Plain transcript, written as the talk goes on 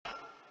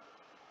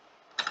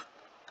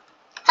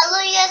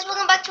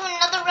back to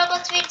another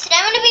Roblox video. Today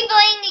I'm going to be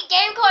playing a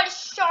game called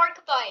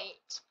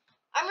Sharkbite.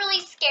 I'm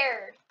really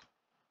scared.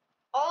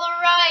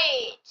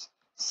 Alright.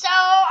 So,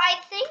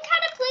 I think how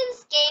to play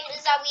this game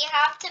is that we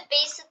have to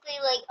basically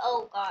like,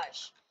 oh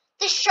gosh.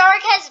 The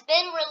shark has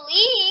been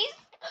released?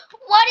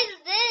 What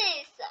is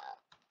this?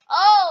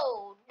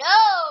 Oh,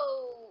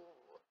 no.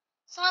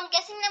 So I'm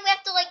guessing that we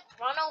have to like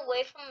run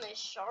away from the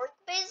shark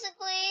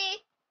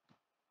basically.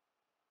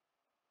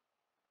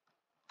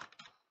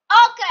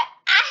 Okay,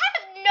 I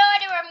have no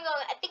idea where I'm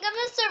going. I think I'm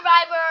a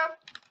survivor,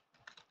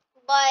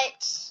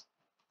 but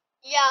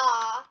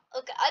yeah.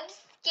 Okay, I'm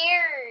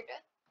scared.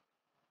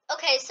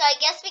 Okay, so I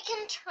guess we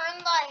can turn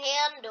the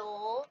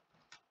handle.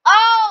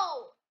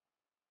 Oh!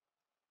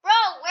 Bro,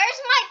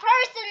 where's my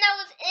person that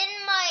was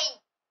in my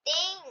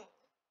thing?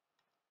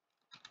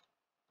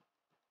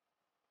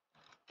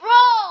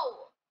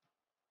 Bro!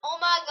 Oh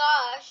my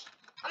gosh.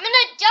 I'm in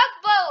a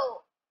duck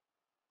boat.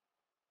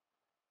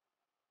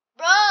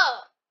 Bro.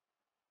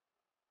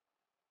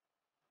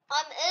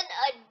 I'm in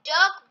a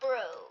duck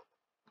boat.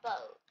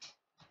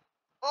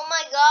 Oh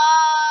my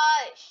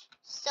gosh.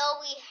 So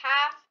we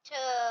have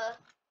to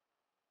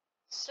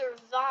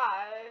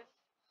survive.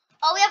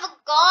 Oh, we have a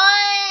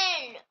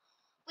gun.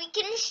 We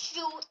can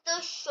shoot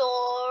the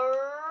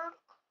shark.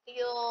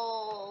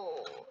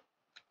 Yo.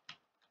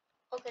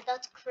 Okay,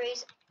 that's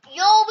crazy.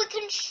 Yo, we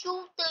can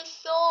shoot the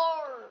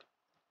shark.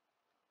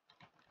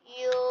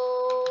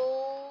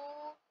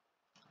 Yo.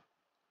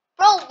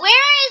 Bro,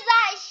 where is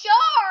that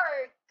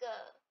shark?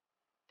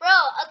 Bro,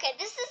 okay,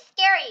 this is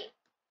scary.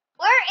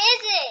 Where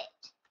is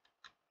it?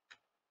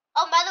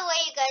 Oh, by the way,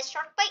 you guys,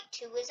 Sharkbite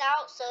 2 is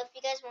out, so if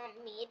you guys want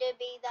me to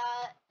be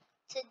that,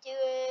 to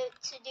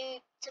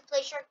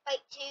play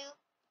Sharkbite 2,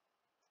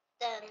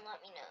 then let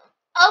me know.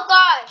 Oh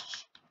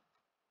gosh.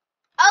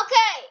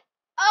 Okay.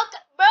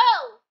 Okay,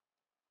 bro.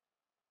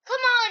 Come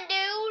on,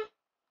 dude.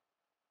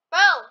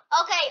 Bro,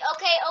 okay,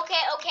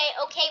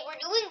 we're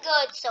doing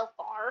good so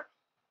far.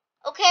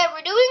 Okay,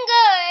 we're doing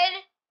good.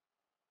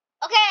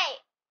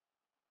 Okay.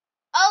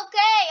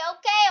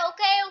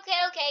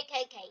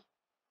 Okay.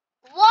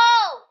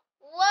 Whoa.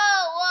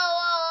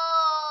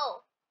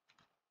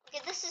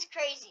 Okay, this is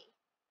crazy.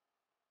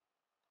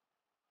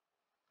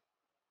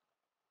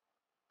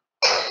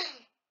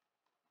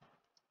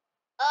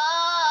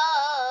 Oh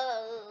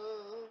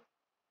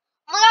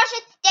my gosh,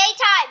 it's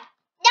daytime.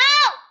 No!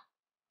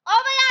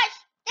 Oh my gosh,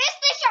 there's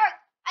the shark.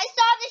 I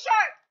saw the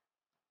shark.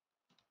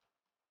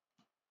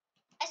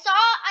 I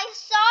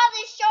saw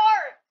the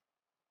shark.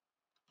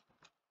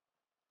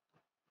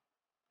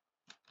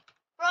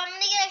 Bro, I'm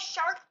gonna get a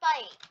shark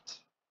bite.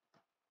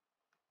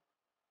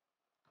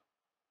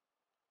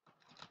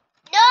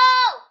 No!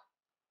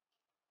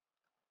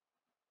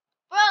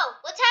 Bro,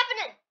 what's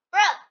happening?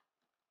 Bro.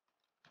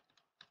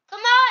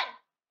 Come on.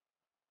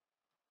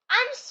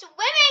 I'm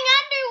swimming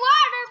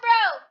underwater,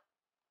 bro.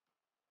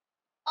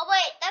 Oh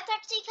wait, that's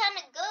actually kind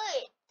of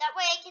good. That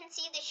way I can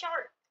see the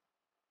shark.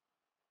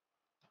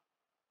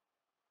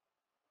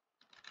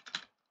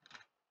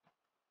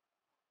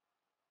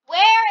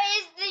 Where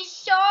is the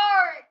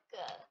shark?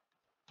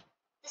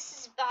 This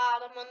is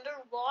bad. I'm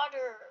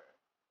underwater.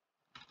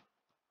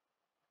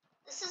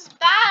 This is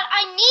bad.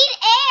 I need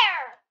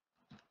air.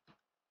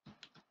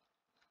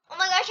 Oh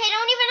my gosh, I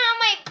don't even have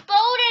my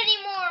boat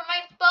anymore.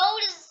 My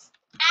boat is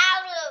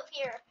out of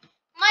here.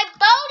 My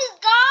boat is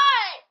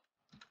gone.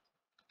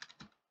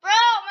 Bro,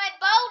 my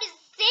boat is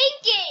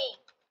sinking.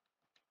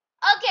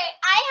 Okay,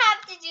 I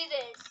have to do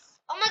this.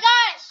 Oh my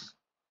gosh.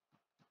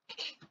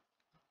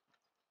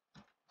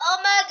 Oh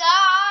my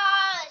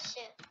gosh.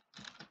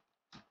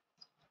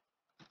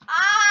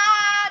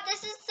 Ah,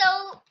 this is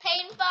so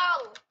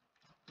painful.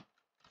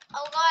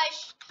 Oh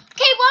gosh.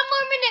 Okay, one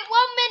minute.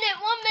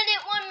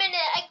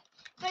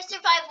 If I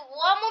survive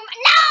one more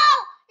minute.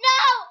 No,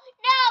 I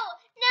died.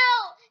 No,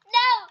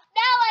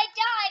 I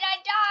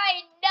died.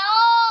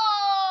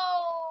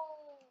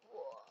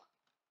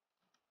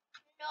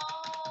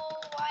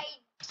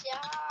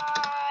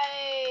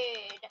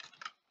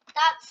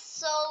 That's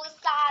so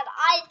sad.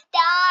 I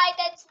died.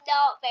 That's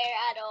not fair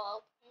at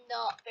all.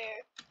 Not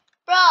fair.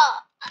 Bro,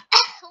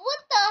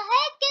 what the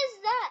heck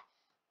is that?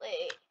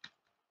 Wait.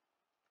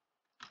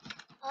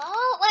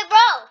 Oh, wait, bro,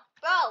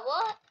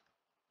 what?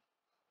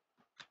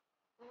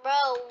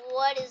 Bro,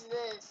 what is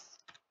this?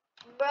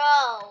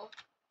 Bro,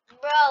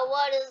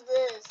 what is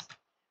this?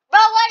 Bro,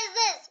 what is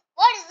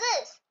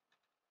this?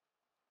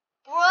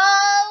 Bro.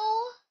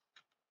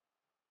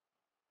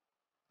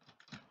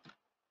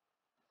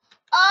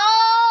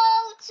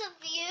 Oh, it's a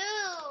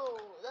view.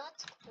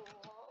 That's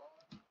cool.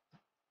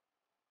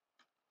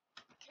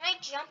 Can I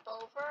jump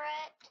over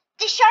it?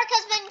 The shark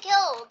has been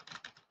killed.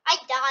 I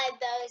died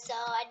though, so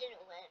I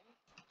didn't win.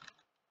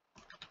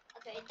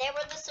 Okay, they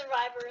were the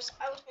survivors.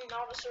 I was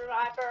not a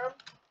survivor.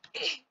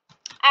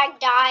 I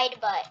died,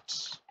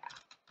 but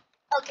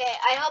okay,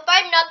 I hope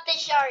I'm not the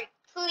shark.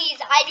 Please,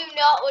 I do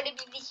not want to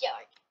be the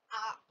shark.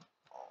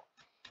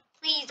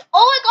 Please.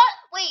 Oh my god,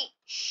 wait,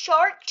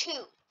 shark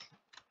tooth.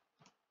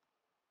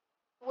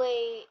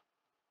 Wait,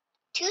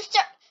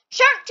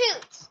 Shark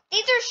tooths.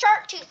 These are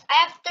shark tooths. I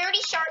have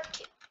 30 shark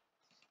tooths.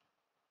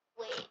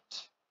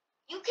 Wait.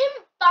 You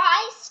can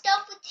buy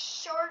stuff with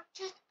shark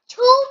tooth.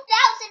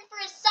 2,000 for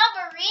a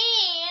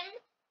submarine.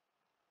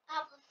 I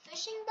have a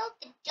fishing boat,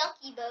 the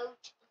ducky boat,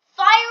 the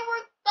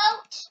firework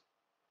boat.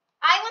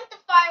 I want the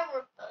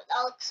firework boat.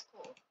 That looks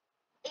cool.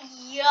 A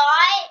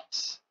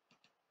yacht.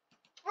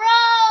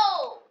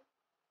 Bro.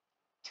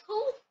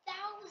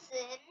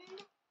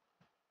 2,000.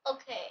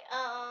 Okay,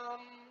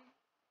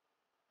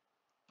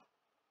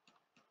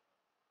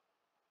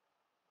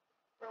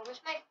 bro,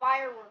 where's my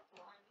firework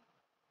one?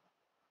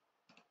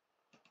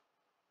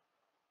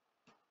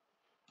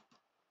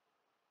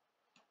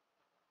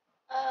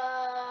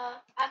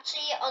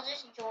 Actually, I'll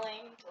just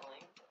join.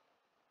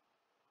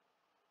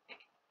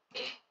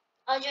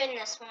 I'll join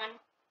this one.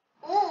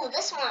 Ooh,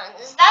 this one.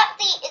 Is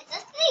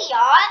this the yacht?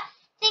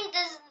 I think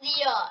this is the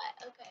yacht.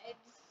 Okay, I'm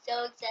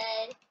so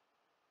excited.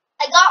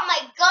 I got my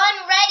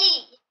gun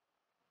ready.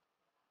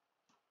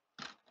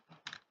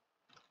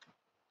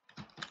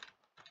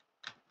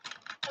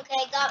 Okay,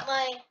 I got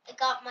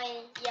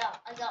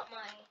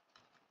my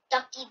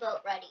ducky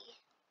boat ready.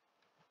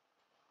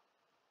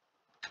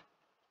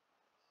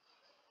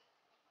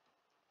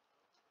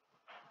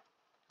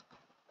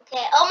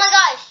 Okay, oh my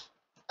gosh.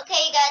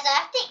 Okay, you guys, I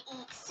have to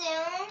eat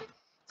soon.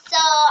 So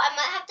I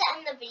might have to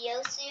end the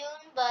video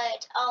soon,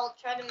 but I'll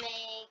try to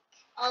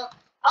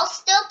I'll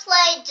still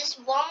play just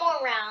one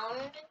more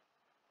round.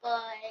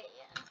 But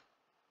yeah.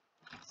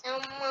 So I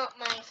want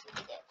my food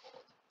to get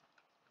cold.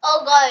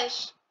 Oh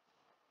gosh.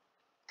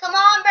 Come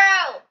on,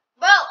 bro.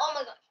 Bro, oh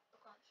my gosh.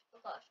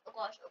 Oh gosh.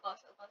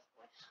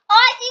 Oh,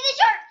 I see the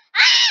shark.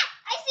 Ah!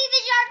 I see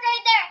the shark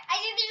right there.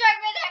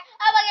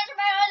 Oh my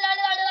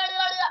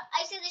gosh.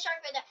 I see the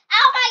shark right there.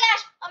 Oh my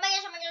gosh.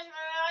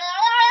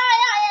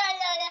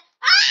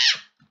 Ah!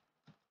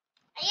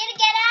 I need to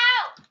get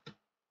out.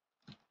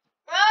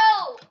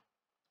 Bro.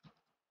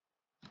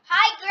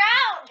 High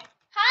ground.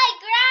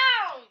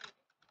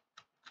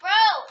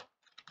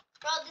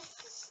 Bro, this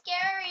is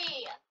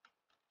scary.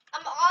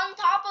 I'm on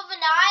top of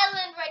an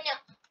island right now.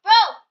 Bro,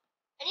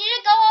 I need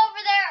to go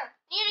over there.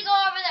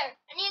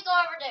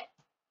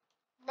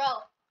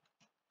 Bro.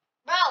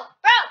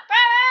 Come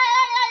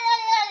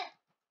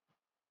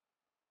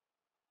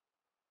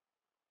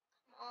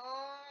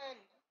on.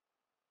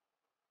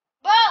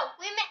 Bro,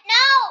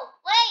 no,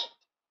 wait.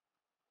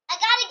 I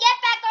gotta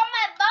get back on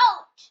my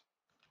boat.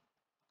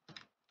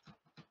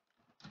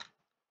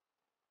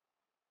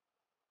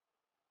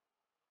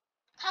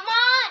 Come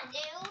on,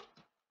 dude.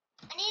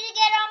 I need to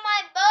get on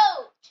my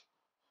boat.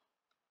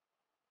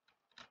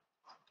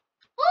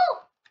 Woo!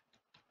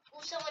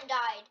 Oh, someone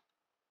died.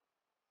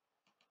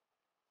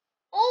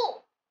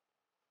 Oh,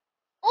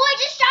 I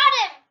just shot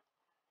him.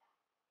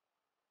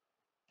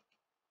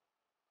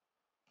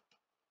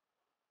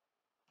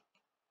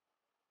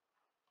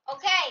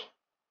 Okay.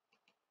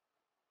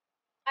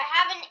 I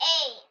have an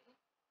aim.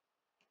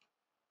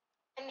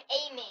 I'm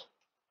aiming.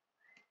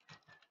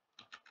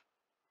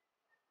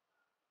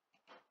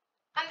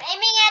 I'm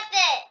aiming at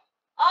it.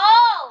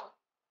 Oh!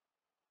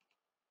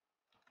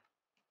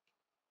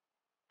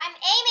 I'm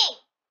aiming.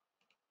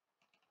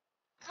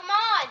 Come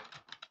on.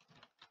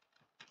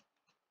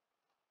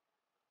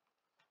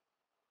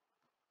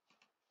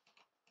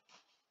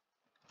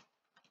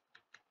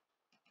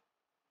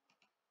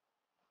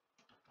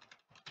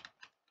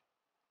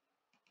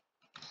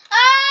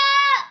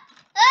 Ah!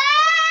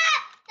 Ah!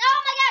 Oh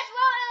my gosh.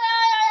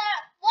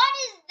 What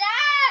is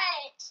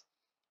that?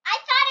 I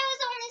thought it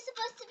was only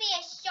supposed to be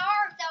a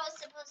shark that was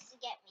supposed to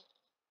get me.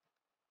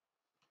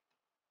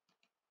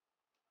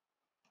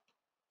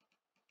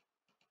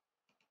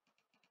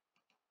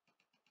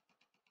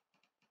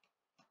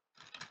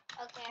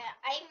 Okay,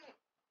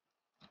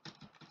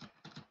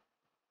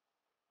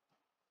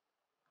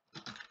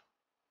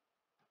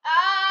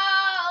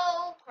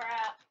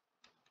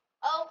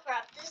 Oh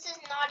crap, this is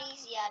not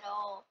easy at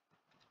all.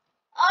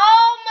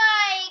 Oh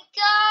my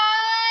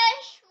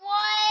gosh,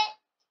 what?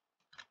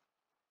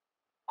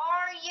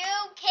 Are you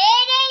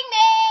kidding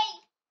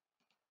me?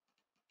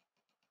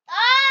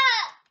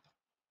 Ah!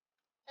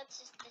 That's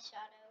just the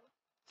shadow.